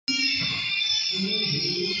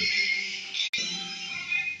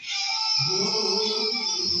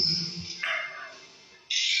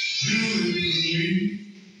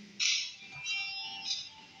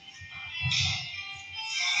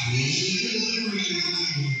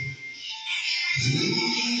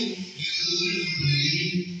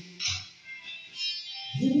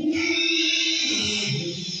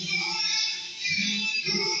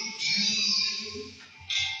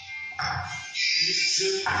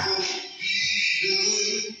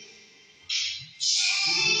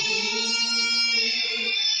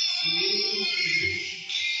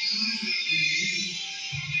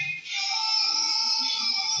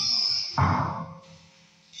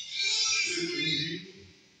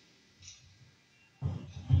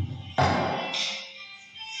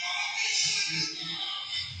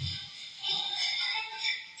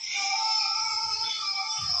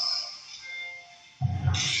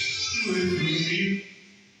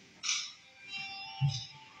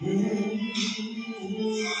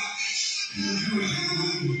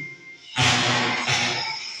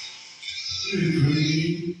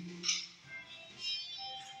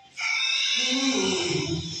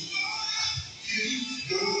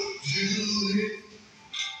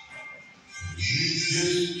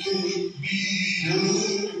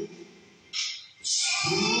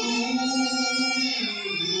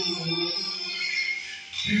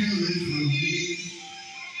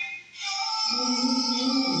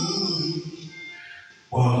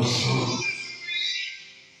While the song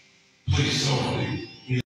plays softly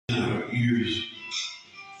in our ears,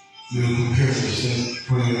 we'll prepare ourselves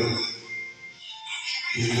for prayer.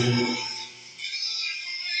 Amen.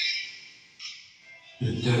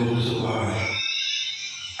 The devil is a liar.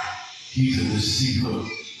 He's a deceiver.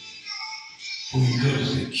 For he comes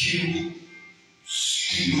to kill,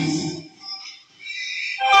 steal,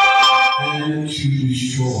 and to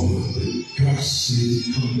destroy. But God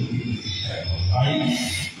says, come to me, have life,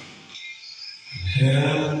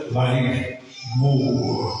 have life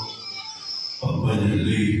more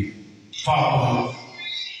abundantly. Father,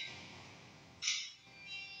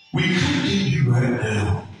 we come to you right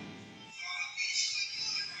now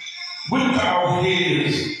with our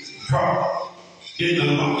heads dropped in the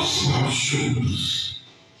locks of our shoulders,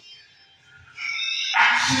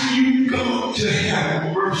 asking you, God, to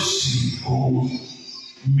have mercy on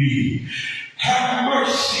me. Have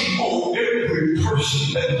mercy on every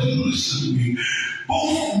person that is listening,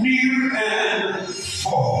 both near and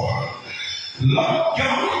far. Lord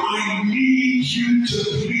God, I need you to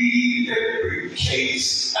plead every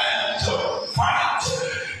case and to fight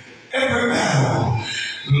every battle.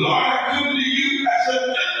 Lord, I come to you as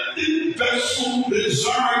an empty vessel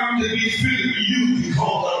desiring to be filled with you,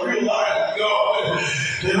 because I realize, God,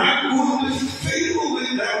 that I'm going to fail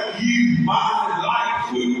without you. My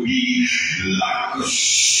life will be like a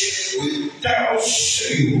ship without a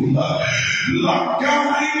sail. Lord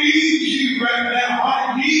God, I need you right now.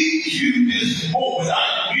 I need you this moment.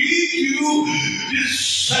 I need you this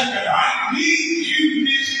second. I need you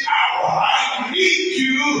this hour. I need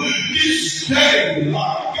you this day.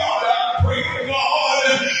 Lord God, I pray,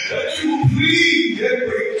 God, that you will plead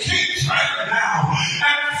every case right now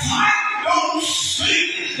and fight those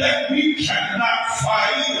things that we cannot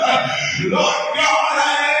fight. Lord God, I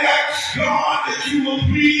ask, God, that you will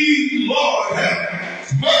plead, Lord, have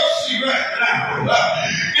mercy right now.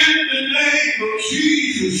 In the name of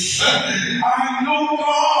Jesus, I know,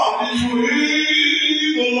 God, that you are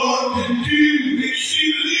able, Lord, to do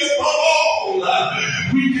exceedingly above all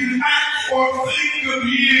we can ask or think of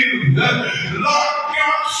you. Lord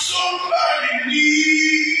God, somebody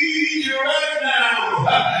needs you right now.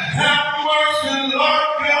 Have mercy, Lord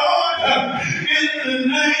God, in the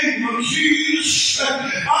name of Jesus.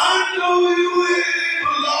 I know you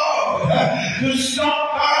will, Lord, to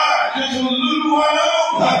stop by just a little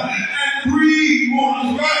while and breathe on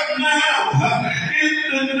us right now. In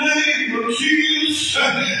the name of Jesus,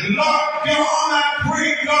 Lord God, I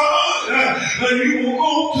pray, God, that you will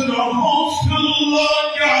go to the hospital, Lord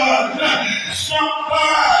God, stop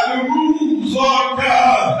by the rooms, Lord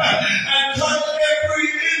God, and touch every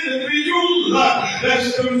individual that's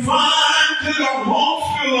confined to the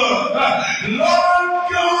hospital. Lord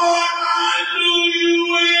God, I know you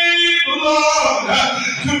able, Lord,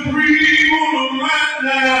 to breathe on them right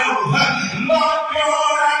now. Lord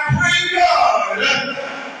God, I pray, God,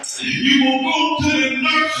 you will go to the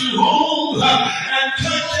nursing home and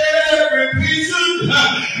touch every patient,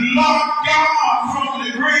 Lord God, from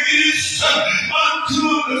the greatest unto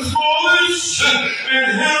the smallest, and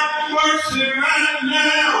have mercy right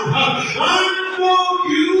now. I know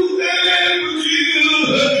you able to,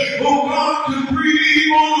 oh God, to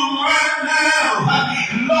breathe on them right now.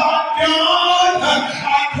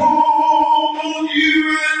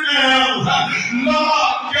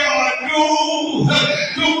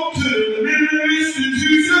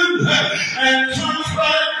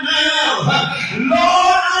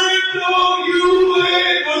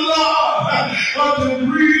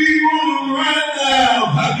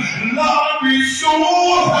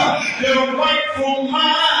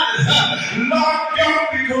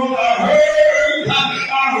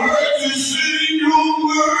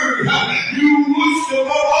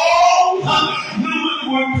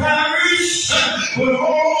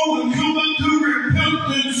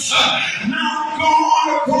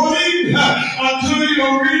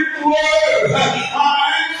 I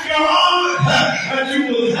ask God that you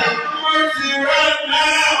will have mercy right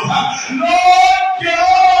now. Lord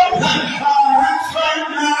God, I ask right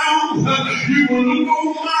now you will look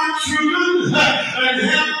over my children and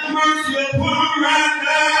have mercy upon them right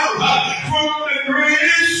now. From the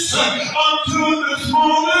greatest unto the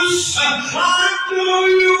smallest, I know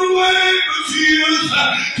you able, Jesus,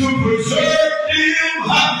 to preserve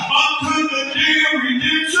them unto the day of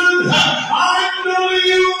redemption. I know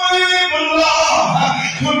you able, Lord,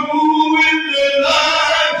 to move in their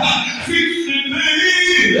life, fix the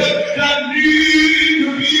things that need to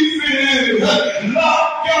be fixed.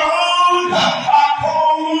 Lord God, I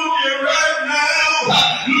call on you right now.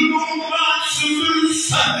 Look on my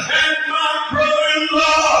sisters and my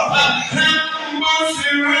brother-in-law. Have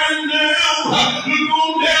mercy right now. Look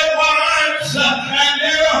on their wives and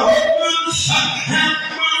their husbands. Have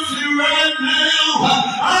mercy right now.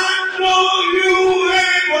 I know you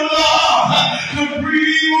able, Lord, to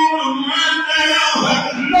breathe on them right now.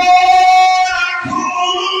 Lord, I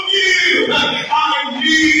call on you. I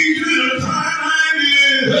need you to time I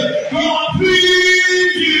need. God,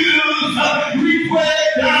 please, Jesus, reach way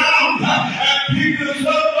down and pick us up,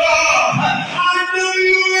 Lord. I know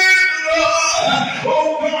you able, Lord. Oh,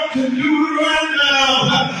 God, to do it right now.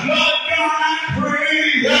 Lord God, I pray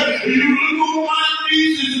you look on my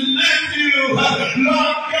nieces and nephews.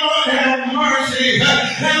 Lord God, have mercy.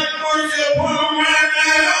 Have mercy upon them right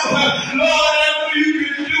now. Lord, after you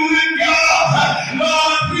can do it, God.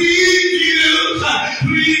 Lord, please, Jesus,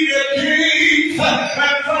 please your case and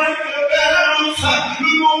fight the battles.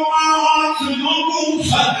 Look on my aunts and uncles.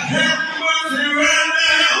 Have mercy right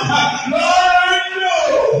now. Lord, I know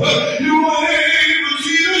you are able,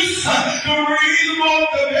 Jesus, to raise them off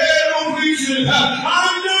the bed of affliction. I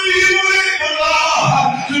know you are able, Lord,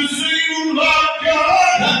 to save them, Lord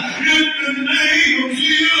God, in the name of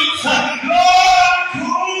Jesus. Lord,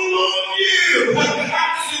 call on you,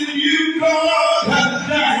 asking you, God,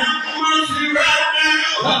 to have mercy right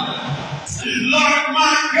now. Lord,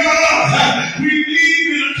 my God, we need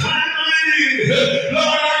you to time I need.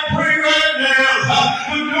 Lord, I pray right now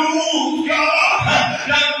for those, God,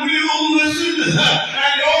 that will listen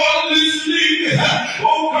and are listening,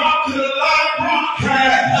 oh God, to the live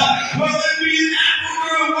broadcast, whether it be in Africa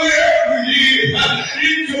or wherever it is,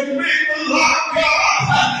 in Jamaica, Lord God,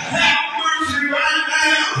 have mercy right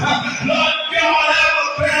now. Lord God,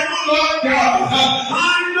 Alabama, Lord God,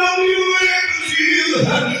 I know you able, Jesus,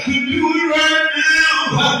 to do it right now.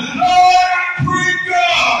 Lord, I pray,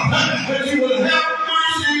 God, that you will have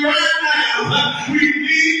mercy right now. We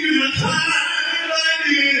need you to time like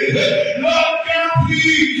this. Lord God,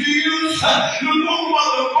 please, Jesus, you know what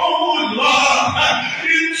the bones, Lord,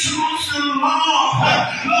 insurance and law.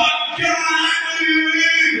 Lord God, I know you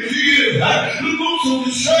able, Jesus. Look on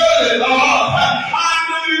the Shirley, Lord. I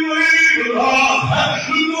know you able, Lord.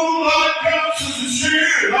 Look on, Lord God, Sister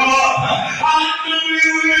Sharon, Lord. I know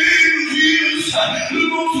you able, Jesus.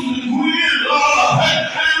 Look on to the Queen, Lord,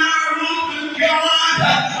 and our husband, God.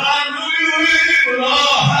 I know you able,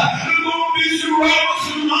 Lord. Look on Bishop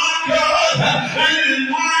Robinson, my God, and his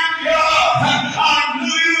wife, God. I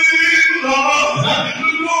know you able, Lord.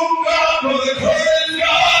 Look on God, Brother Curtis,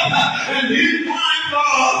 God, and his wife,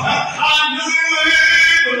 Lord. I know you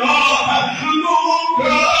able, Lord. Look on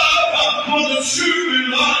God, Mother Sherman,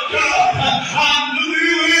 Lord God. I know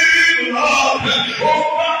you able, Lord. Oh,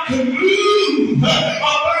 God, to move by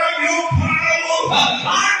your power.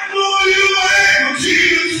 I know you able,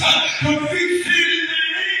 Jesus, to fix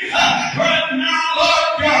anything right now, Lord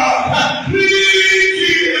God. Please,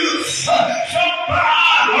 Jesus, somebody,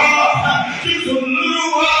 Lord, just a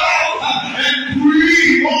little while and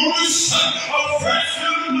breathe on us a fresh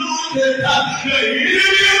anointing. The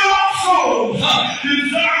enemy of our souls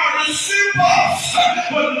desire to sip us,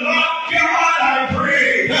 but Lord God, I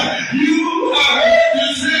pray you heard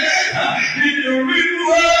this in the written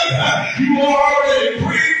word. You already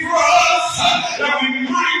prayed for us that we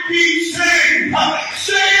might be saved.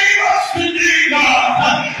 Save us today,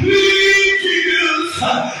 God. Please, Jesus,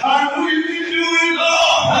 I know you can do it,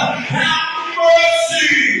 Lord. Have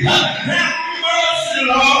mercy. Have mercy,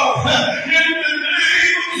 Lord. In the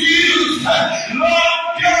name of Jesus, Lord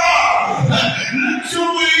God, let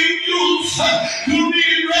your angels come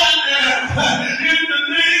in right now. In the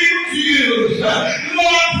name of Jesus,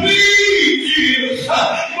 Lord, please, Jesus,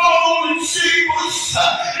 mold and shape us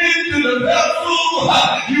into the vessel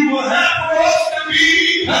you will have for us to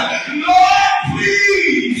be. Lord,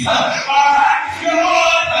 please, I ask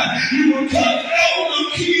God, you will touch Elder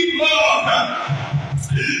Keith, Lord.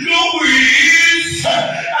 Go where he is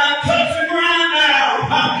and touch him right now.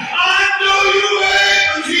 I know you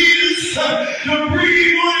able, Jesus. to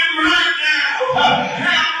breathe on him right now.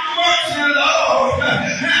 Have mercy, Lord.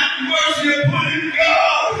 Have mercy upon him,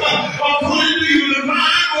 God, according to your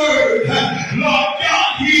divine word. Lord God,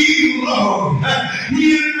 heal, Lord.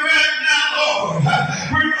 Heal him right now, Lord.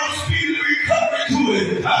 Bring a speedy recovery to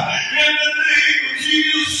him. In the name of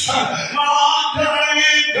Jesus, my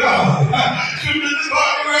dying God, to the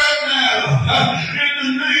body right now. In the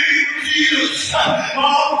name of Jesus,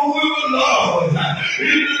 all will, Lord.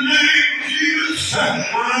 In the name of Jesus, I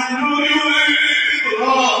know you're able,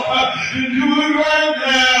 Lord, to do it right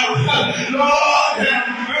now. Lord, have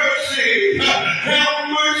mercy. Have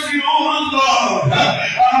mercy on us, Lord. I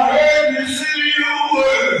heard you say in your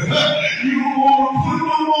word, you want to put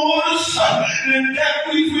no more on us than that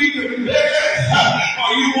which we can bear.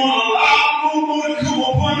 Or you want to allow no more to come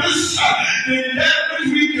upon us than that which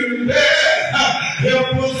we can bear. Help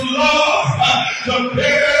us, Lord, to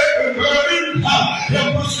bear the burden.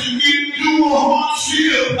 Help us to get through a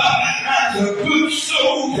hardship as a good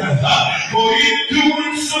soldier. For in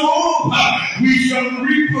doing so, we shall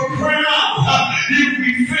reap a crown if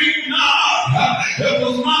we faint not. Help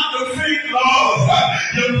us not to faint, Lord.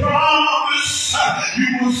 You promise you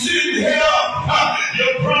will send help. You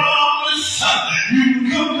promise you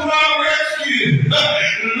will come to our rescue.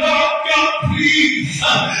 Lord God, please,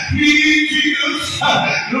 please, Jesus,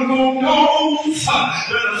 look on those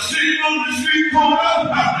that are sitting on the street corner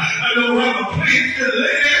and don't have a place to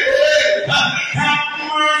live. Have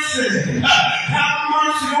mercy. Have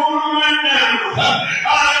mercy on them right now.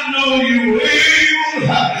 I know you're able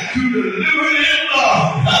to deliver them, Lord.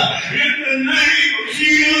 In the name of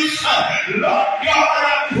Jesus, Lord God,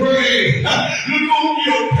 I pray. Look on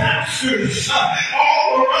your pastors all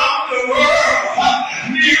around the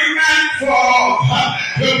world, near and far.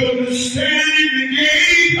 Help them to stand in the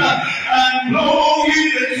gate and blow in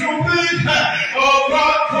the trumpet. Oh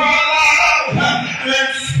God, cry loud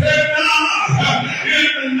and spare not. In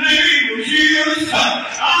the name of Jesus,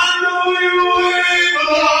 I know you're able,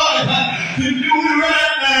 Lord, to do it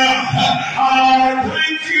right now. I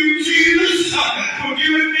thank you, Jesus, for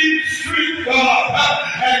giving me the strength, God,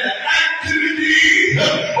 and the activity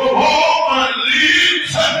of all my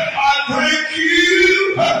limbs. I thank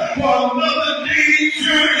you for another day's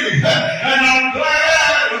journey, and I'm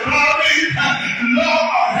glad about it.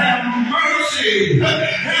 Lord, have mercy.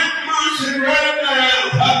 Have mercy right now.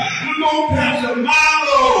 Look on Pastor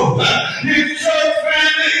Milo, his church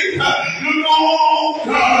family. Look on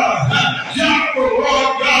God, John,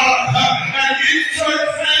 Lord God, and his church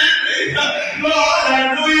family. Lord, I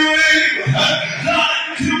know you're able. John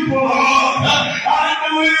Temple, Lord, I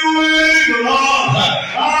know you're able, Lord.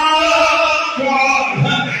 Ah, God,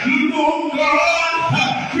 look on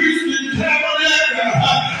God, Christian Tabernacle.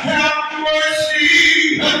 Have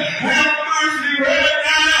mercy. Have mercy right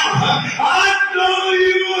now. I know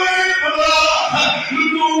you're able, Lord.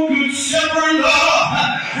 Look on Good Shepherd, Lord.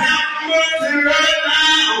 Have mercy right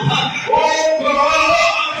now. Oh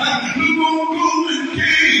God, look on Golden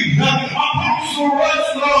King, Apostle Rush,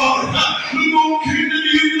 Lord. Look on Kingdom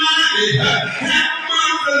United. Have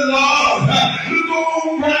mercy, Lord. Look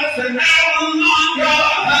on Pastor Allen, Lord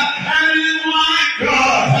God, and his wife,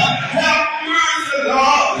 God. Have mercy,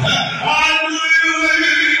 Lord. I know you're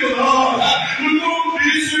able, Lord. Look on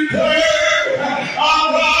Bishop Clare, our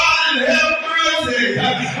God, and have mercy. I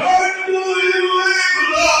know you're able,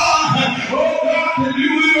 Lord. Oh God, to do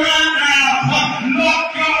it right now. Lord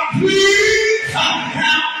God, please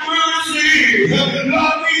have mercy.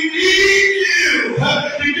 Lord, we need you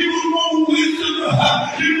to give us more wisdom,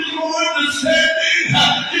 give us more understanding,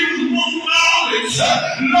 give us more knowledge.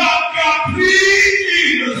 Lord God, please,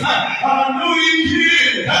 Jesus, I know you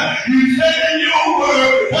can. You said in your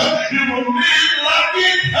word, if a man like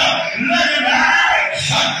it, let him act.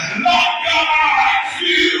 Lord God, I ask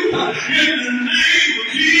you in the name of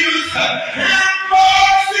Jesus, have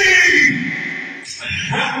mercy.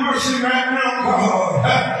 Have mercy right now, God.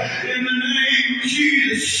 In the name of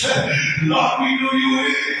Jesus, Lord, we know you're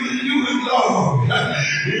able to do it, Lord.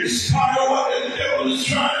 In spite of what the devil is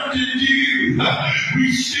trying to do,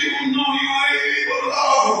 we still know you're able,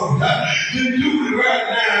 Lord, to do it right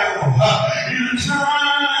now. In a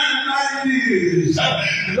time like this,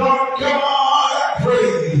 Lord God, I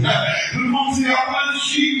pray. Look on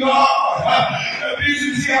Theopolis, God.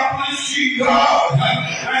 Bishop Theopolis, God.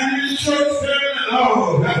 And his church family,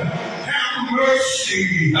 Lord. Have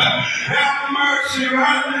mercy. Have mercy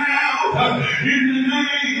right now. In the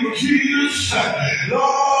name of Jesus.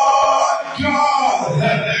 Lord God,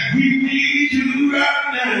 we need you right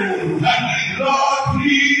now. Lord,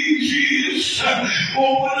 please, Jesus,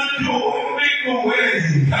 open the door and make a way.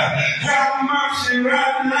 Have mercy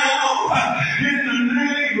right now.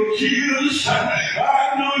 Jesus,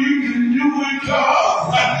 I know you can do it,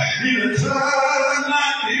 God, in a time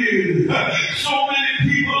like this. So many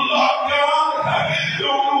people, Lord God,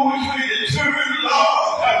 don't know which way to turn,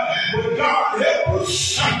 Lord, but God help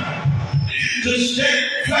us to stand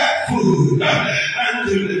flat-footed and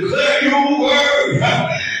to declare your word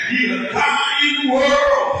in a dying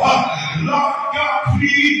world. Lord God,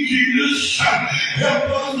 please, Jesus, help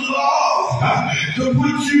us, Lord, to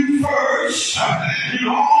put you first in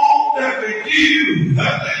all that we do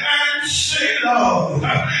and say, Lord, I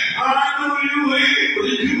know you're able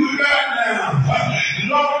to do it right now.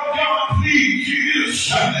 Lord God, please,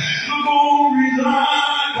 Jesus, look on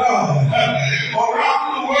resign, God, around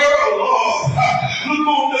the world, Lord. Look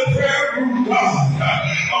on the prayer room, God,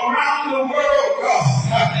 around the world,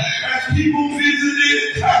 God, as people visit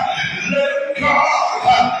it, let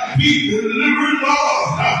God be delivered,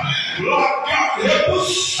 Lord. Lord God, help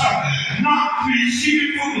us not to receive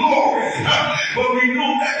it for glory, but we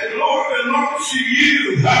know that the Lord belongs to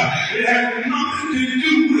you. It has nothing to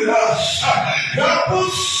do with us. Help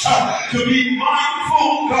us to be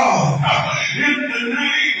mindful, God, in the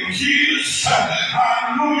name of Jesus.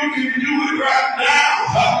 I know you can do it right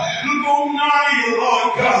now. Look on Naya, Lord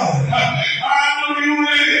God. I know you're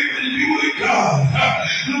able to do it, God.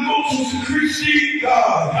 Look on Sister Christine,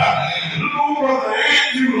 God. Look on Brother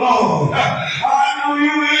Andrew, Lord. I know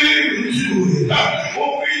you're able to do it.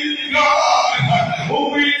 Open God.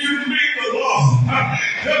 Open Jamaica, Lord.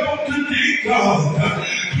 Help them today, God.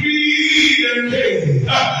 Plead and take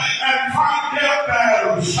and fight their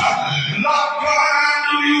battles. Lord God, I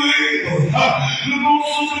know you're able. Look on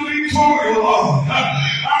Sister Victoria, Lord. I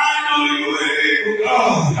know you're able,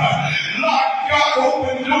 God. Lord God,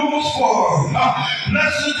 open doors for her.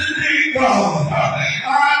 Bless her today, God. I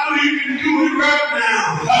know you can do it right now.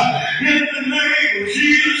 In the name of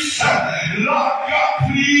Jesus, Lord God,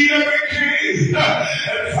 plead every case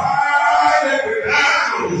and fight every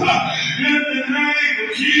battle. In the name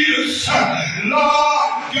of Jesus,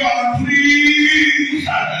 Lord God, please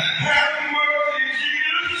have mercy,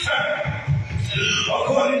 Jesus,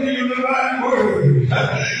 according to your divine word.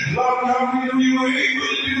 Lord God, we know you are able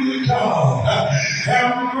to do it, God.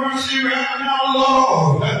 Have mercy right now,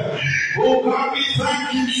 Lord. Oh God, we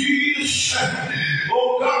thank you, Jesus.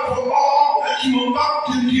 Oh God, for all that you are about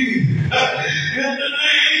to do. In the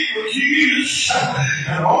name of Jesus.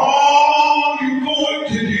 And all you're going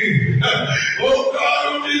to do. Oh God,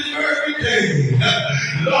 on this very day.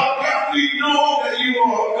 Lord God, we know that you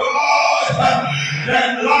are God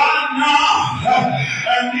that lie not.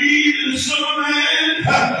 And neither the Son of Man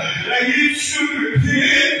that you should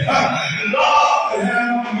repent. Lord,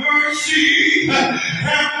 have mercy.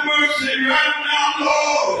 Have mercy right now,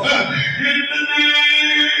 Lord. In the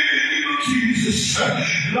name of Jesus.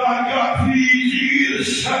 Lord God, please,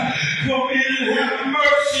 Jesus, come in and have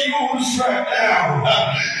mercy on us right now.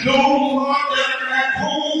 Those, Lord, that are at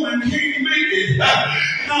home and can't make it.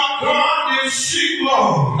 Now, God, they're sick,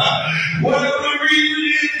 Lord. Whatever the reason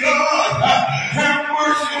is, God, have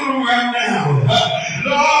mercy on them right now.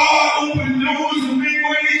 Lord, open doors and make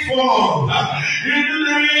ways for them. In the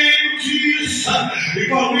name of Jesus,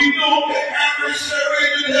 because we know the adversary,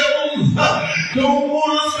 the devil, don't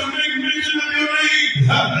want us to make mention of your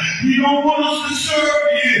name. He don't want us to serve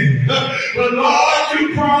you. But Lord,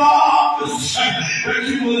 you promise that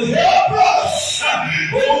you will help us.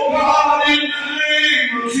 Oh God, in the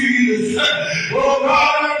name of Jesus. Oh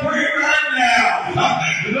God, I pray right now.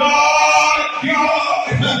 Lord God,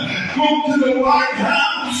 go to the White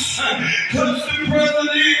House, touch the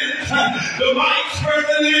president, the vice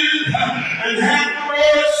president, and have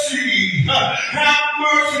mercy. Have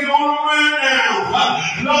mercy on them right now.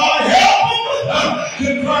 Lord, help them to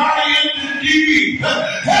cry into deep.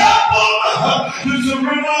 Help them to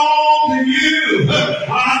surrender all to you.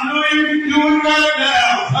 I know you can do it right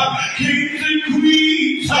now. Kings and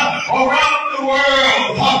queens around the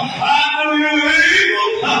world. I know you're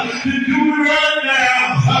able to do it right now.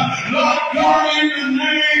 Lord God, in the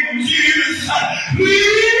name of Jesus,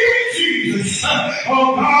 please, Jesus,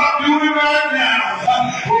 oh God, do it right now.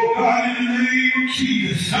 Oh God, in the name of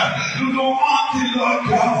Jesus, look on Auntie, Lord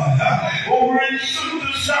God, over in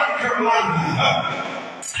South Carolina.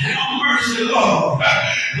 Have mercy, Lord.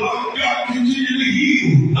 Lord God, continue to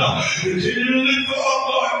heal. Continue to lift her up,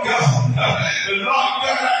 Lord God. And Lord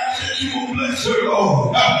God, I ask that you will bless her,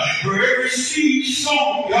 Lord, for every seed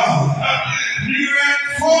sown, God, near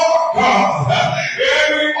and far, God,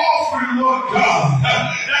 every offering, Lord God,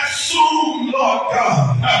 that's sown, Lord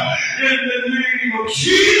God, in the name of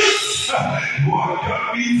Jesus. Lord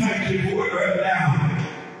God, we thank you for it right now.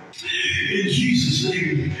 In Jesus'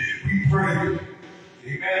 name, we pray.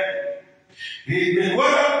 Amen. Amen.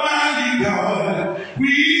 What a mighty God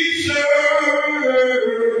we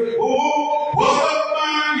serve. Oh, what a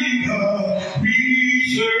mighty God we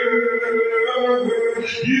serve.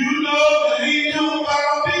 You know the angels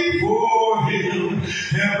bow before him.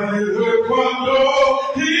 Heaven and earth adore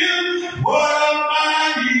him. What a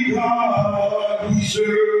mighty God we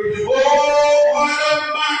serve. Oh, what a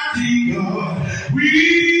mighty God we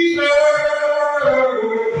serve.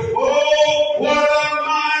 Oh, what a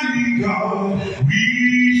mighty God we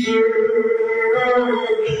serve.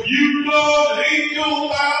 You know the angels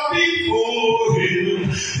bow before him.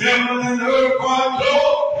 Heaven and earth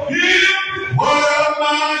adore him. What a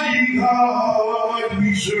mighty God we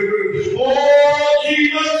serve. Oh,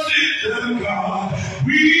 Jesus is the God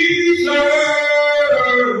we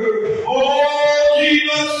serve. Oh,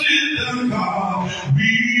 Jesus is the God we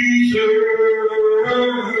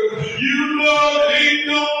serve. You know the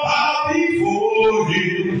angels bow before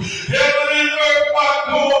him. Heaven and earth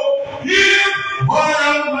adore him. What a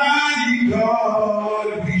mighty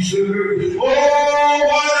God we serve. Oh,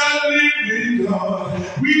 what a living God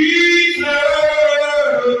we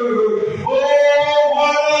serve. Oh,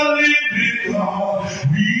 what a living God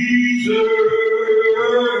we serve.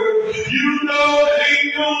 You know the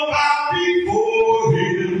angels bow before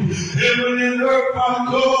him. Heaven and earth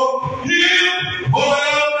adore him. What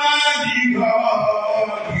a mighty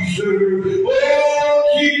God we serve. Oh,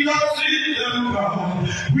 Jesus is the God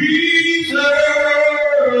we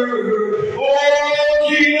serve. Oh,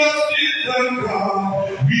 Jesus is the God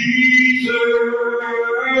we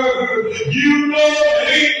serve. You know the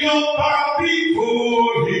angels bow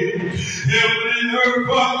before him. Heaven and earth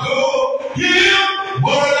adore him.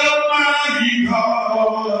 What a mighty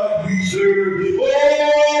God we serve. Oh,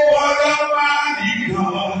 what a mighty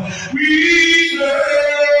God we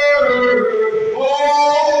serve.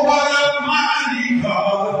 Oh, what a mighty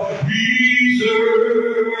God we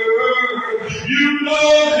serve. You know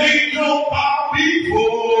the angels bow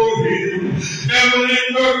before him. Heaven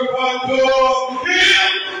and earth adore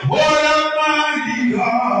him. What a mighty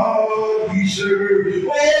God we serve.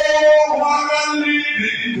 Oh, what a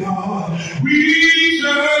living God we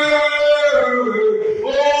serve. Oh,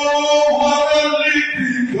 what a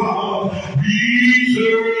living God we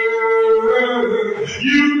serve.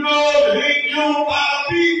 You know the angels bow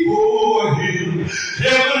before him.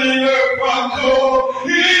 Heaven and earth adore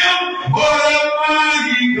him. What a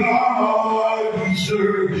mighty God we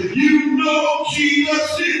serve. You know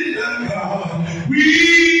Jesus is the God we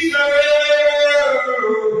serve.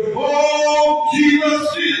 Oh, Jesus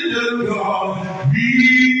is the God we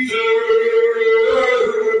serve.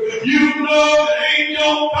 You know the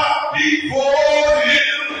angels bow before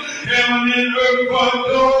him. Heaven and earth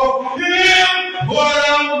adore him. What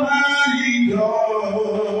a mighty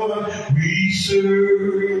God we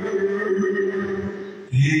serve.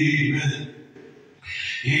 Amen.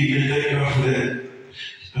 Amen. Thank God for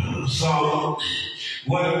that song.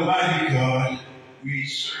 What a mighty God we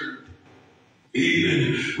serve. Amen.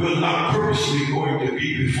 We're not purposely going to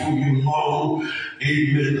be before you long.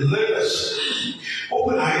 Amen. Let us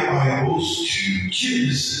open our Bibles to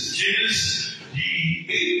Genesis. Genesis, the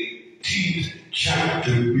 18th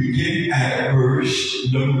chapter, begin at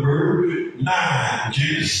verse number 9.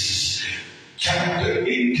 Genesis chapter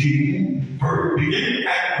 18, begin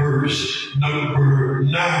at verse number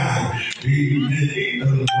 9. Amen. Ain't the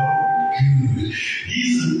Lord good?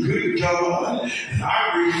 He's a good God, and I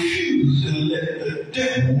refuse to let the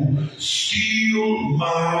devil steal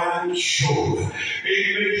my joy.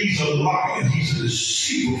 Amen. He's a liar. He's a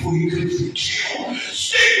deceiver, for he comes to kill,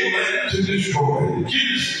 steal, and to destroy.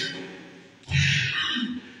 Genesis,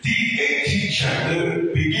 the 18th chapter,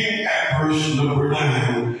 begin at verse number 9.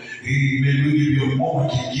 Amen. We'll give you a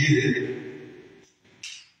moment to get it.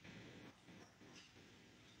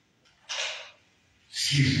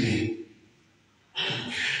 Excuse me.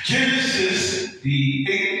 Genesis, the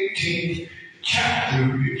 18th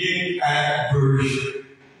chapter, begin at verse,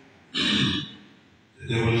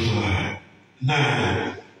 there was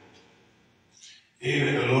 9.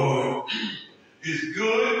 Amen. The Lord is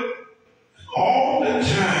good all the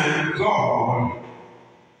time. God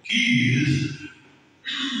is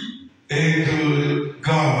a good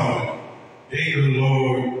God. Ain't the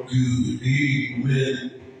Lord good?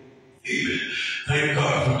 Amen. Amen. Thank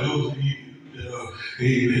God for those of you that are,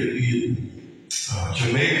 amen, in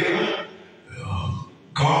Jamaica,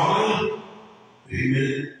 Ghana,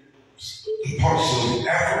 amen, the parts of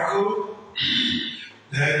Africa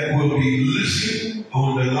that will be listening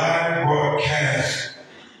on the live broadcast.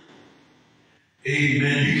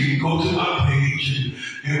 Amen. You can go to my page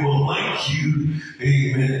and it will link you,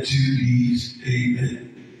 amen, to the these,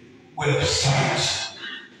 amen, websites.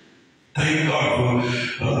 Thank God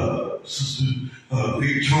for Sister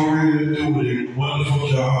Victoria doing a wonderful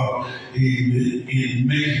job, amen, in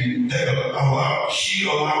making that. She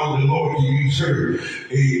allowed the Lord to use her,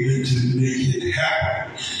 amen, to make it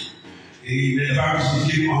happen. Amen. If I was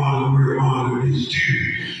to give honor where honor is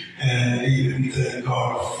due, and amen, we thank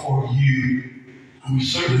God for you. And we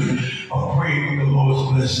certainly are praying for the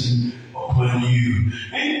Lord's blessing upon you.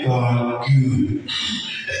 Ain't God good?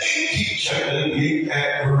 The 18th chapter, 8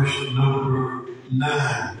 at verse number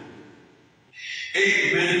 9.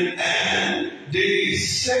 Amen. And they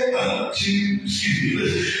said unto,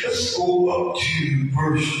 let's go up to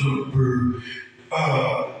verse number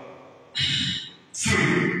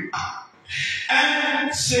 3.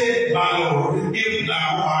 And said, my Lord, if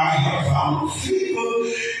now I have found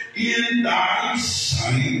favor in thy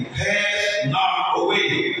sight, pass not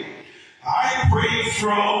away. I pray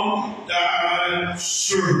from thy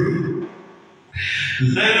servant.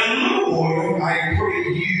 Let a little water, I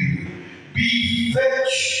pray you, be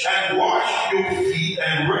fetched and wash your feet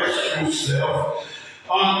and rest yourself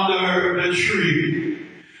under the tree.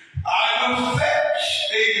 I will fetch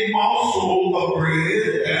a morsel of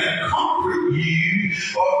bread and comfort ye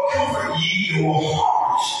your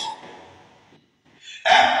hearts.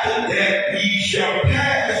 After that ye shall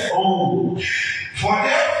pass on, for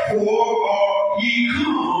therefore are ye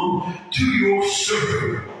come to your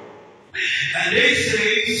servant. And they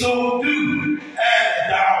say, so do as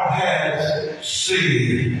thou hast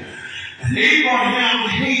said. And Abraham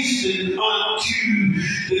hastened unto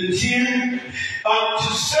the tent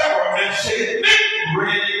unto Sarah and said, make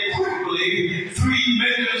ready quickly 3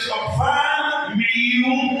 measures of fine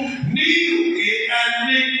meal, knead it, and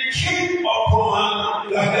make cake upon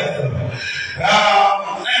the heather.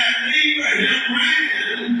 And Abraham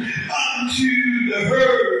ran unto the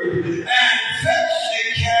herd and fetched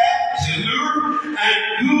a calf tender and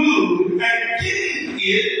good, and gave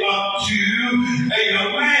it unto a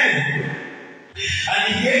young man.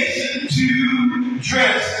 And he hastened to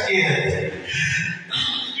dress it.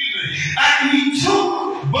 And he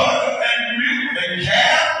took butter and milk and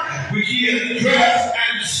calf, which he had dressed,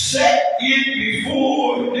 and set it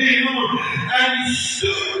before them. And he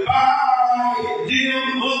stood by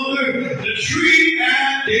them under the tree,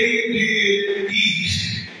 and they did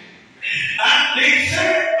eat. And they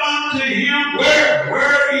said unto him,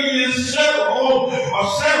 where is Sarah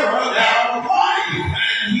thy wife?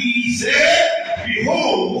 And he said,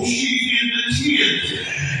 behold, she in the tent.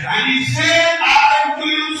 And he said, I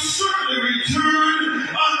will certainly return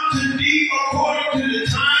unto thee according to the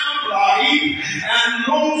time of life, and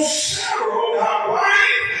lo, Sarah thy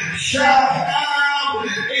wife shall have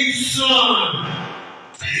a son.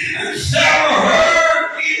 And Sarah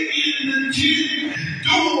heard it in the tent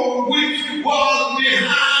door which was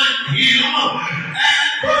behind him.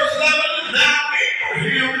 And verse 11, now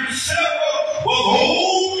Abraham and Sarah were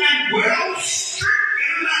old and well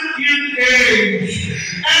stricken in age,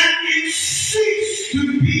 and it ceased to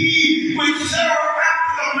be with Sarah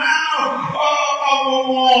after the manner of a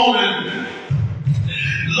woman.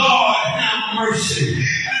 Lord, have mercy.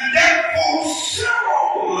 And therefore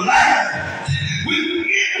Sarah laughed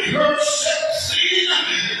within herself, saying,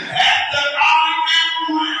 after I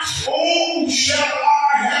am waxed old, shall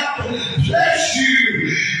I have pleasure,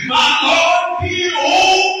 my Lord being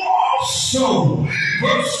old also.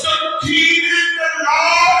 Verse 13, and the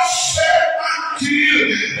Lord said unto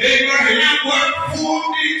Abraham, wherefore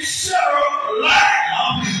did Sarah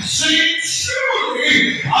laugh, saying,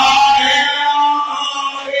 surely I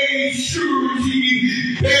am a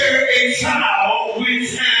surety bear a child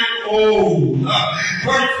which am old.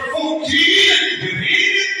 Verse 14, if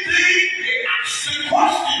anything, they ask the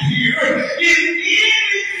question here, if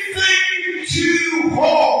anything too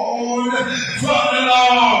hard for the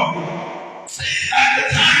Lord. At the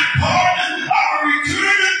time pardon, I will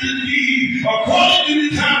return unto thee according to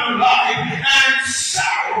the time of life, and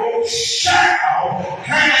Sarah shall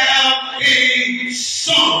have a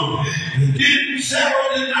son. And didn't Sarah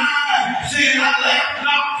deny, saying, I laughed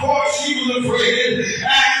not, for she was afraid.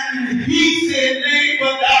 And he said, nay,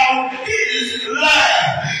 but thou didst laugh.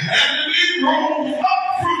 And the men rose up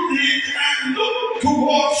from thence and looked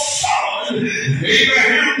toward Solomon.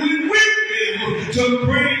 Abraham went with them to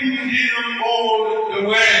bring them on the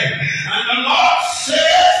way. And the Lord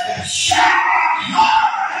said, shall I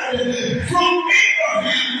hide from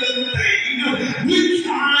Abraham the thing which I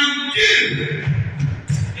did?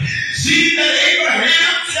 See that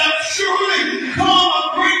Abraham shall surely come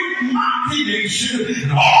a great mighty nation,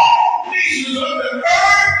 and all nations of the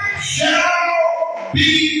earth shall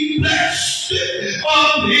be blessed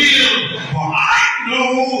of him.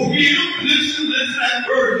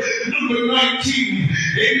 number 19.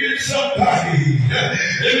 Amen, somebody.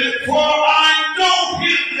 Amen. For I know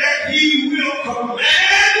him that he will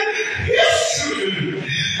command his children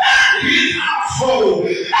and his household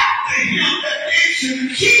after him, that they should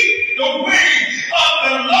keep the way of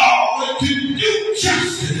the Lord to do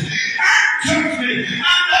justice and judgment,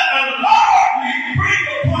 and that the Lord may bring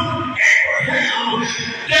upon Abraham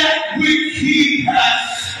that which he has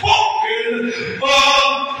spoken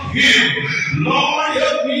of him. Lord,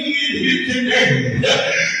 help me in here today.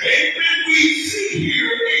 Amen. We see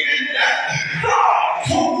here, amen, that God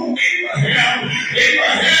told Abraham,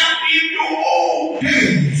 in your old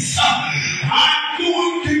days, I'm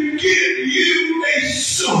going to give you a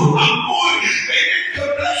son. I'm going, amen, to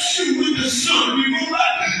bless you with the son. We go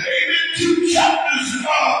back, amen, 2 chapters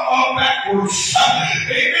backwards.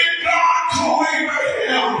 Amen. God told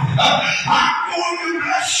Abraham, I'm going to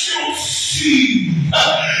bless your seed,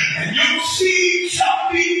 and your seed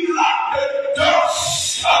shall be like the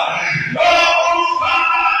dust by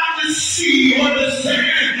the sea, or the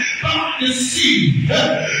sand by the sea.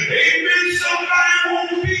 Amen. Somebody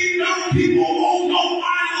won't be, no people won't know, I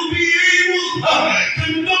will be able to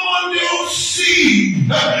know your seed.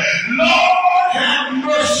 Lord, have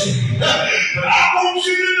mercy. But I want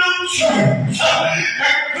you to know, church,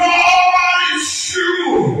 that God is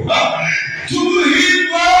true to his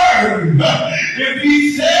word. If he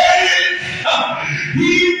said it,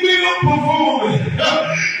 he will perform it.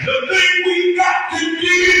 The thing we got to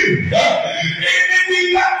do, amen, we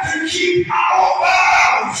got to keep our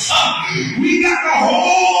vows. We got to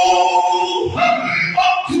hold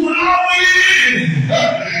up to our end.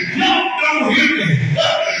 Y'all don't hear me.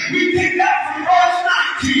 We take that from verse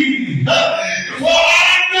 19. For I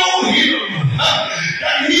know him,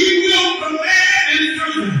 that he will command his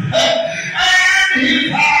children and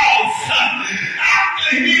his house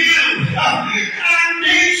after him, and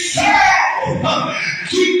they shall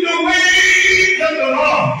keep the ways of the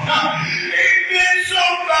Lord. Amen,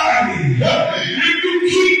 somebody. If you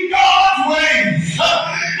keep God's ways,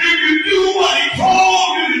 if you do what he told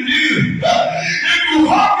you to do, if you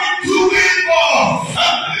hearken to his voice,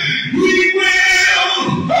 he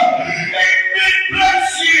will, amen, bless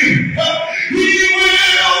you. He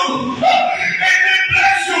will, amen,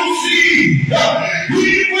 bless your seed.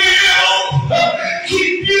 He will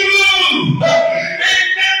keep you,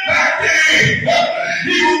 amen, back there.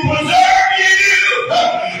 He will preserve you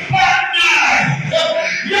by night.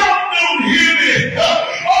 Y'all don't hear me.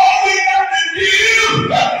 All we have to do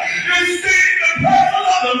is stay in the presence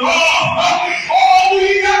of the Lord. All we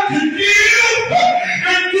have to do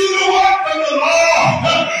is do the work of the Lord.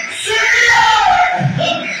 Say it!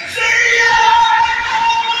 Say it!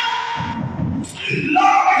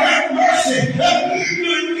 Lord have mercy.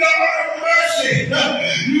 Good God have mercy.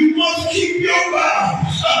 You must keep your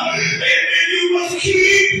vows. Amen. You must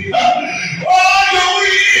keep all your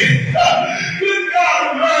ways. Good God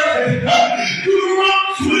have mercy.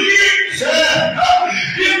 Deuteronomy 28 said,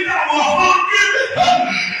 if thou were hearken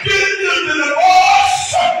to the voice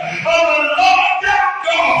of the Lord thy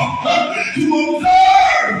God, to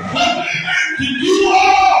observe and to do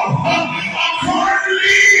all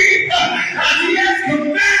accordingly as he has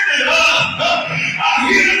commanded us. I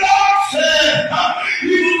hear the Lord say,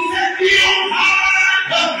 he will set thee on high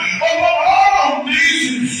above all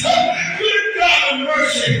nations. Good God of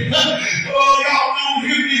mercy. Oh, y'all don't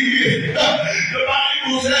hear me here. The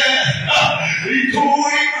Bible says, he told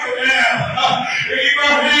Abraham,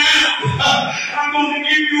 I'm going to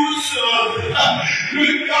give you a son.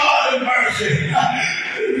 Good God of mercy.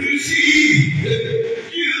 You see,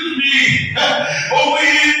 excuse me, over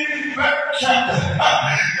in chapter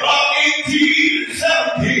 18 and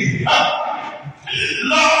 17.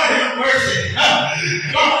 Lord have mercy.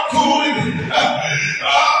 God told him,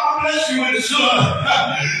 I'll bless you with a son.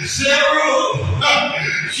 Sarah,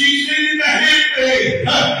 she's in the handmaid.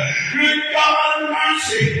 Good God of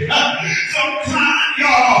mercy. Sometimes,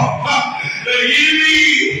 y'all, the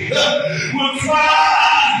enemy will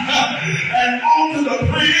try and alter the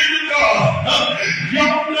plan of God.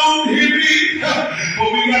 Y'all don't hear me, but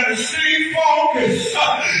we got to stay focused.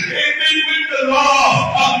 Amen, with the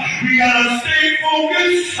Lord. We got to stay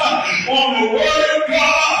focused on the word of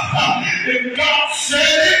God. If God said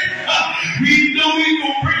it, we know he's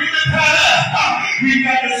going to bring it to pass. We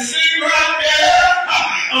got to stay right there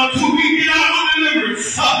until we get our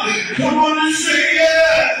deliverance. Come on and say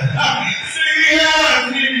yes. Say yes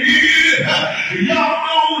in here. Y'all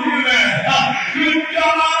don't hear that. Good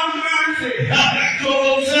God of mercy. So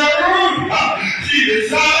Sarah, she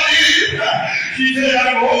decided, she said,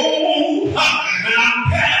 I'm old and I'm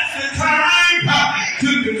past the time to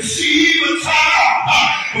conceive a child.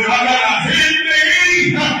 But I got a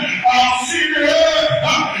handmaid. I'll see her.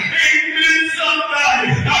 Amen,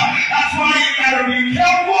 somebody. That's why you gotta be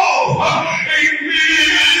careful.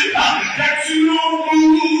 Amen. That you don't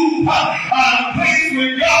move out of place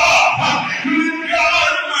with God. Good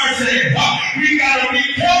God mercy. We gotta be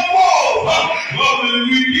careful. But when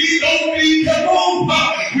we don't be careful,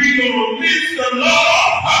 we gonna miss the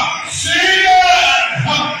law. Say it.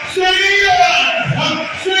 Say it.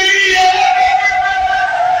 Say it.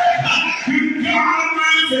 Good God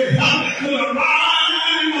mercy. The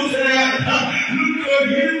Bible said, look at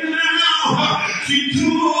him now. She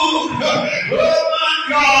took, oh my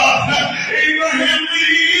God, Abraham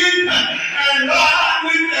in and lied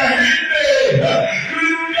with the handmaid.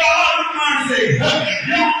 Good God mercy.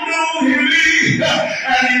 Y'all know him.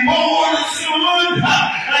 And he bore the son,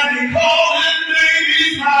 and he called his name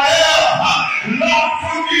Israel. Lord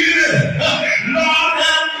forgive. Lord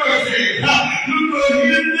have mercy. Look at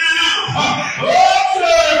him now. Oh,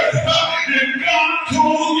 sir, if God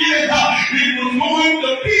told you it was going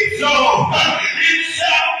to be so, it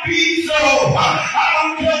shall be so. I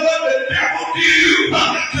don't care what the devil do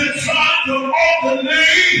to try to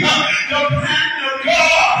alternate the plan of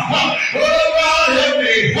God. Oh, God help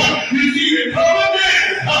me. You see, the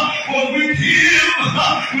covenant was with him,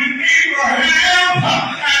 with Abraham,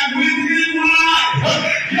 and with his wife.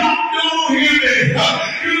 Y'all don't hear me.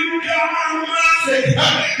 Good God mercy.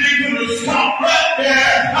 They're going to stop right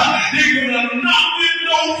there. They're going to knock it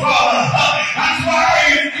no further. That's why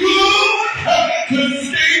it's good to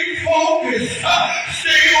stay focused,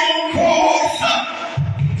 stay on course.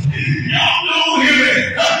 Y'all don't hear me.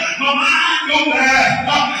 My mind go back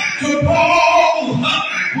to Paul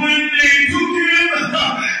when they took him,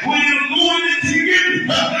 when he was going to take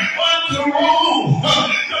him unto Rome.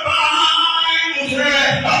 The Bible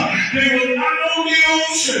said they were out on the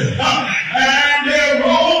ocean and their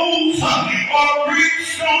roads are great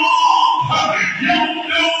storm. Y'all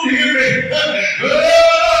don't hear me. Oh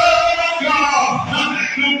God,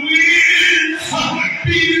 the winds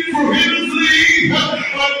beat prohibitively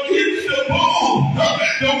against the bone.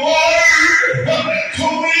 The water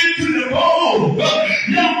tore into the bone.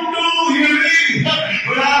 Y'all don't hear me.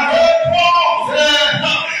 But I heard Paul say,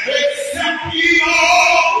 except ye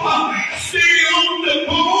all stay on the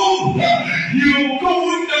bone, you're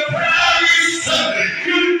going to perish.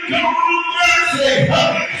 Good God mercy.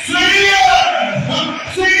 Say it.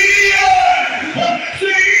 Say it.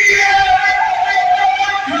 Say it.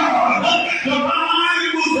 God. The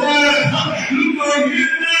Bible says, look at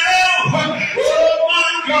him now. Oh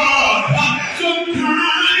my God.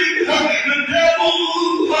 Sometimes the devil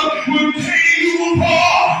will tear you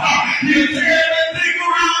apart. He'll tear everything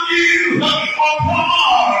around you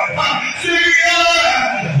apart. Say yes.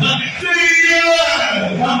 Say yes.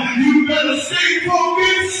 You better stay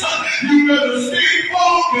focused. You better stay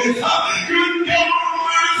focused. Good God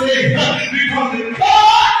mercy. Because if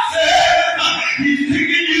God said he's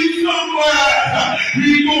taking you somewhere,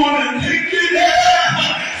 he's going to take you there.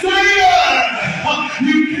 Say yes.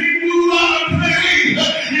 You can't move out of place.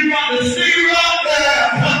 You got to stay right there.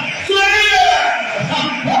 Say yes.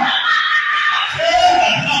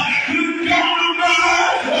 Good God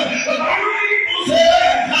mercy. The Bible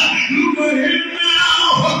said, look at him now.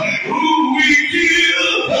 Who we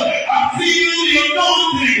give. I feel the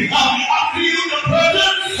anointing. I feel the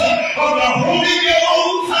presence of the Holy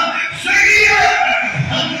Ghost. Say yes.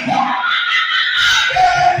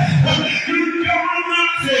 Good God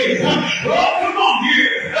mercy. Oh, come on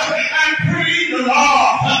here and praise the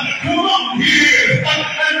Lord. Come on here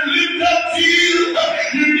and lift up Jesus.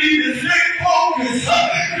 You need to stay focused.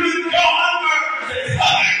 Good God mercy.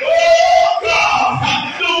 Oh God,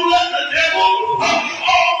 don't let the devil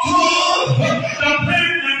alter the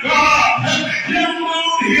plan of God. You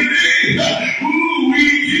won't hear me. Who we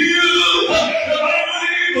give. The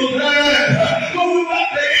Bible says, go back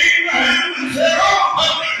to Abraham and Sarah.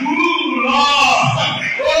 Ooh, Lord.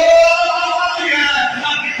 Oh,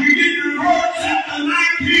 yeah. We get to verse chapter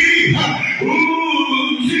 19.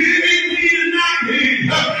 Ooh, 18 and 19.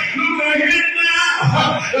 Look at him now.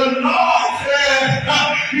 The Lord said,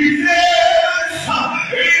 he says,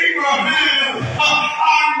 Abraham,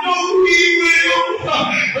 I know he will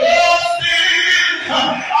stand.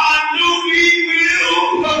 I know he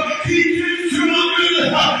will teach his children.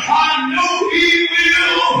 I know he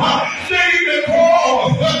will save the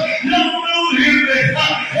cause. Y'all know him.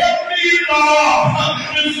 Help me, Lord,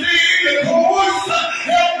 to save the cause.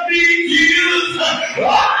 Help me, Jesus.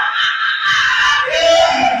 Yeah.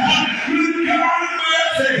 Good God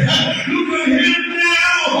mercy. Look at him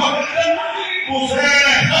now. The Bible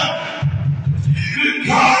said, good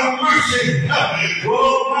God mercy. mercy.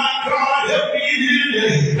 Oh my God, help me in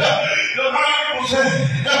here. The Bible says,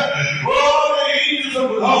 oh, the angels of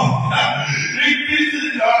the Lord, they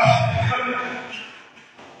visited,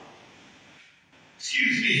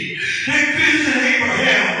 they visited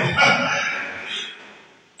Abraham.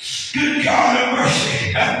 Good God of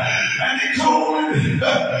mercy. And they told him,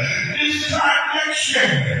 this time next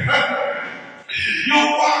year, your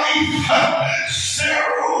wife,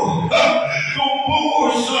 Sarah, gonna bore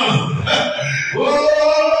a son.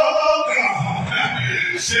 Oh,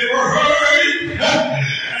 God. Sarah heard it,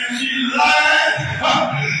 and she lied,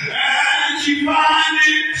 and she found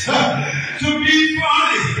it to be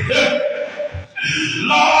funny.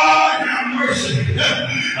 Lord have mercy.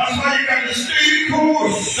 That's why you got to stay the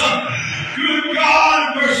course. Good God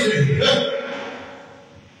have mercy.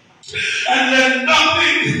 And let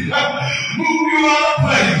nothing move you out of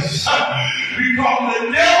place. Because the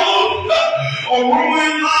devil or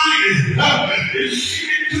roaring lion is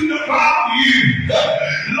seeking to devour you.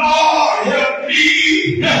 Lord help me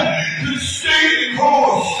to stay the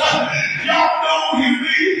course. Y'all don't hear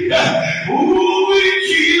me. Ooh,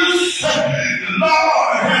 Jesus.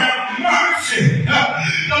 Lord have mercy. The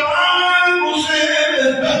Bible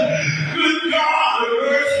says, good God have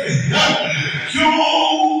mercy.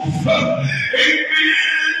 Job,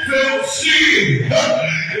 amen, felt sick.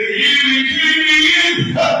 The enemy came in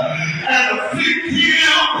and afflicted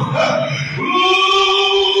him.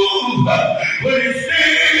 Ooh, but he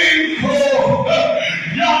stayed cold.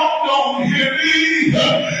 Y'all don't hear me.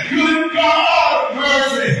 Good God of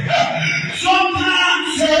mercy. Sometimes,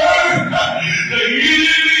 sir, the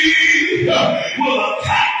enemy will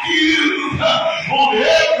attack you on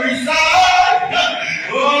every side.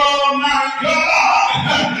 Oh my God.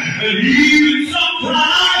 And even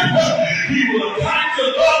sometimes he will attack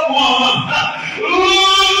your loved one.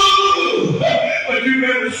 Ooh, but you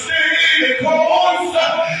better stay the course.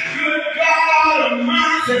 Good God of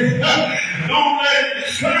mercy. Don't let it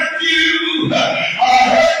distract you. I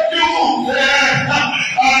heard you there.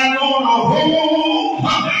 I'm gonna hold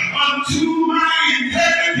unto my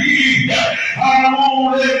integrity. I won't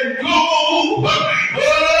let it go. Oh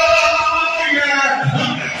yeah.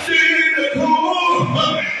 Stay the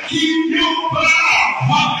course. Keep your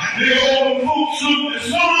vow. The old folks of the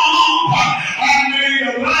song. I made a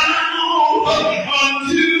vow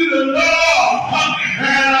unto the Lord,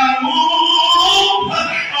 and I won't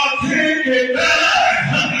take it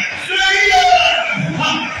back. Say yeah,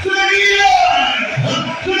 say yeah,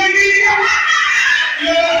 say yeah,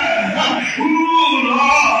 yeah. Ooh,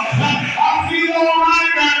 Lord, I feel all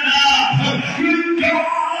right now. Good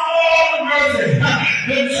God, mercy.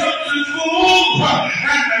 The church is full,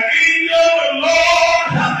 and the angel of the Lord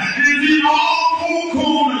is in all four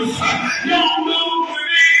corners. Y'all know me.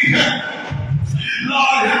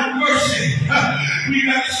 Lord have mercy. We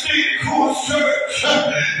got to stay the course, church.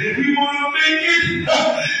 If we want to make it,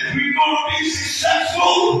 if we want to be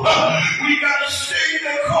successful, we got to stay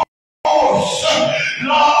the course.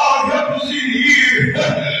 Lord help us in here.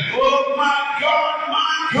 Oh my God,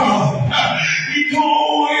 my God. He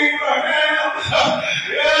told Abraham,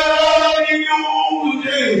 yeah, in your old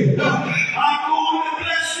day, I'm going to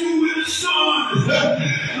bless you with a son.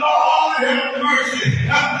 Lord have mercy.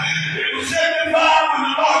 It was 75 when the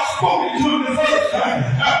Lord spoke it to him the first time.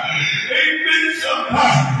 Amen,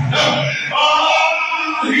 somebody.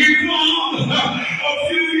 He comes a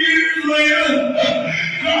few years later.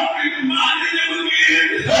 God reminded him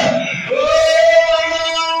again.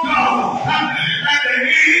 Oh, God. At the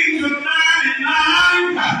age of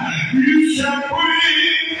 99, you shall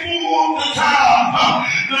bring forth the child.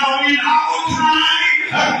 Now, in our time,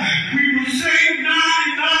 we will say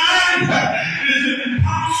 99 is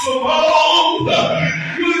impossible.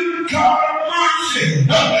 Good God of mercy.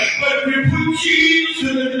 But if we put Jesus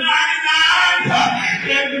in the 99,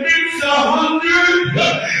 it makes 100.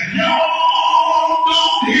 Y'all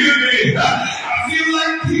don't hear me. I feel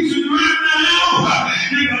like preaching right now.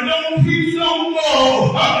 If I don't preach no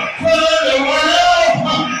more, farewell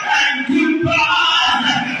and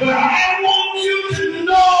goodbye. But I want you to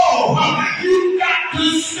know you got to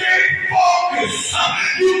stay focused.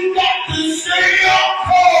 You got to stay on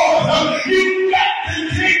course. You got to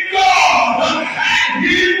take God and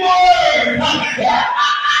His word.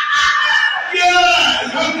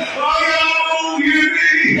 Yes. Oh, y'all don't hear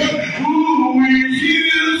me. Ooh,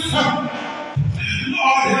 Jesus.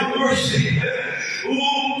 Lord have mercy.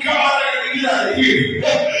 Oh, God, I gotta get out of here. I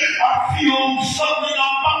feel something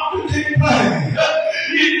about to take place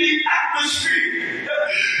in the atmosphere.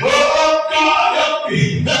 Oh, God, help me.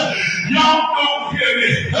 Y'all don't hear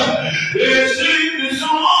me. They sing the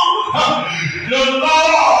song, the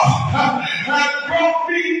Lord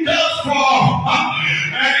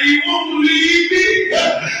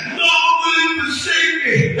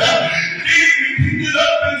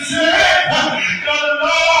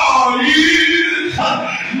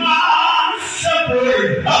my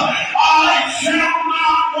shepherd. I shall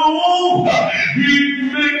not want. He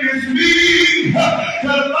maketh me to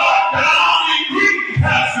lie down in green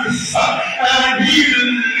pastures, and he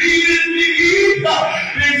leadeth me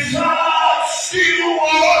beside still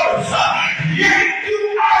waters. Yet do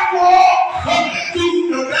I walk through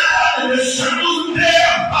the valley of the shadows of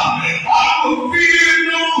death, I will fear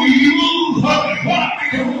no evil,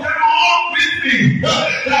 because thou art with me.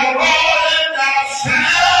 Thy rod and thy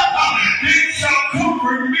staff, they shall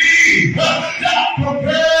comfort me. Thou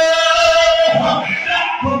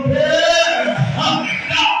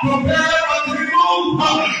prepare a table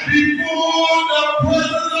before the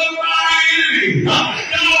presence of my enemy. Thou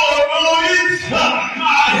anointest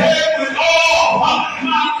my head with oil,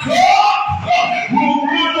 my cup will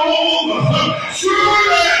run over.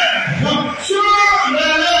 Surely,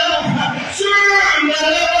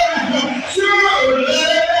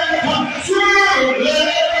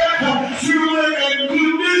 and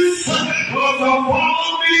goodness will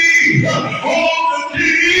follow me all the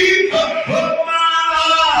days of my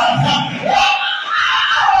life.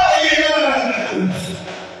 Yes.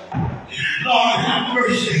 Lord, have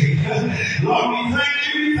mercy. Lord, we thank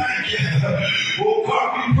you. Oh, God,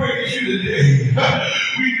 we praise you today.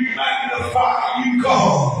 We magnify you,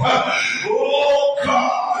 God. Oh,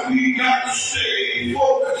 God, we got to stay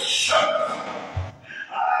focused. I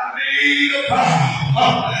made a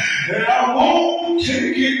vow, and I won't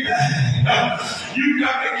take it back. You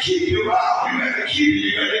got to keep your vow. You got to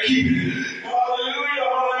keep it.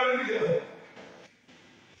 Hallelujah.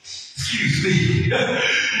 Excuse me. You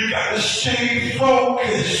got to stay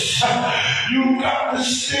focused. You got to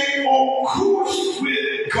stay on course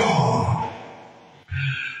with God.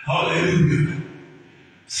 Hallelujah.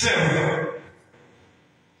 Sarah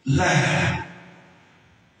laughed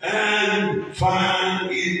and find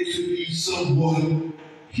it to be somewhat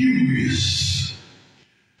humorous.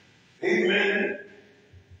 Amen.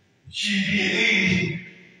 She being 80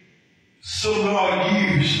 some odd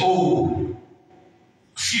years old.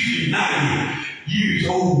 90 years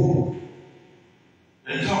old.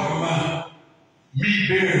 And talking about me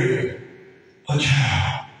bearing a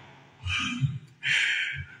child.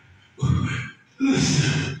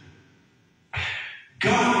 Listen,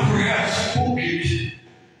 God perhaps spoke it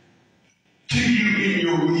to you in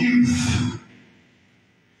your youth.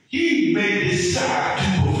 He may decide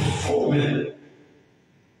to perform it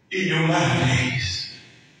in your life days.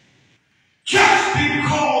 Just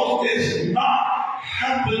because it's not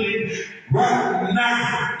happening right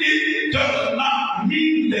now, it does not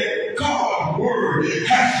mean that God's word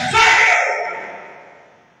has failed.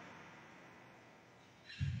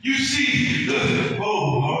 You see,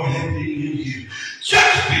 Lord, help me in here.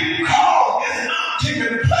 Just because it's not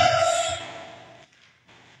taking place.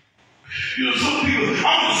 You know, some people, I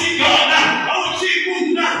want to see God now. I want to see Him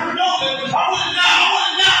move now. No, I want it now. I want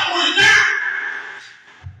it now. I want it now.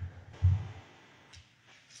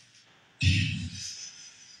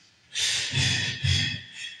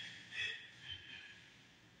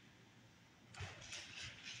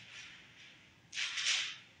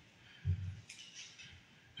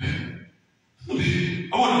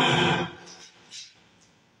 I want it now.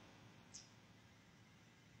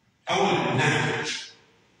 I want it now.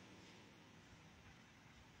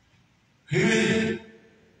 Amen.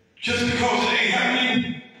 Just because it ain't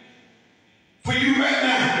happening for you right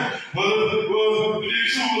now. Well,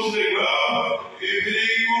 if someone say, well, if it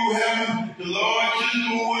ain't going to happen, the Lord just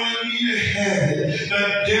don't want me to have it. The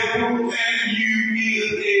devil and you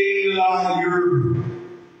is a liar.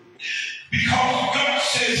 Because God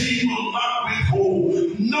says He will not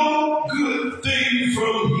withhold no good thing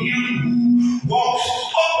from him who walks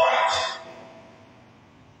upright.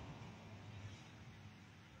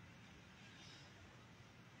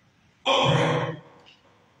 Upright.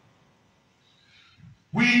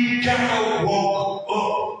 We gotta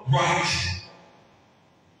walk upright.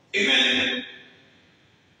 Amen.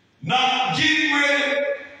 Not getting ready,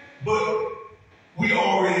 but we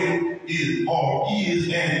already is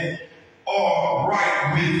and are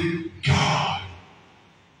right with God.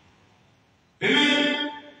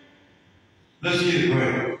 Amen. Let's get it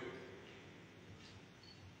right.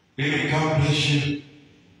 Amen. God bless you.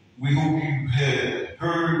 We hope you have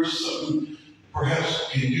heard something, perhaps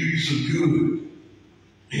can do you some good.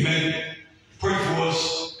 Amen. Pray for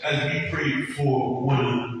us as we pray for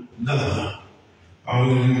one another.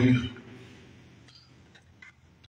 Hallelujah.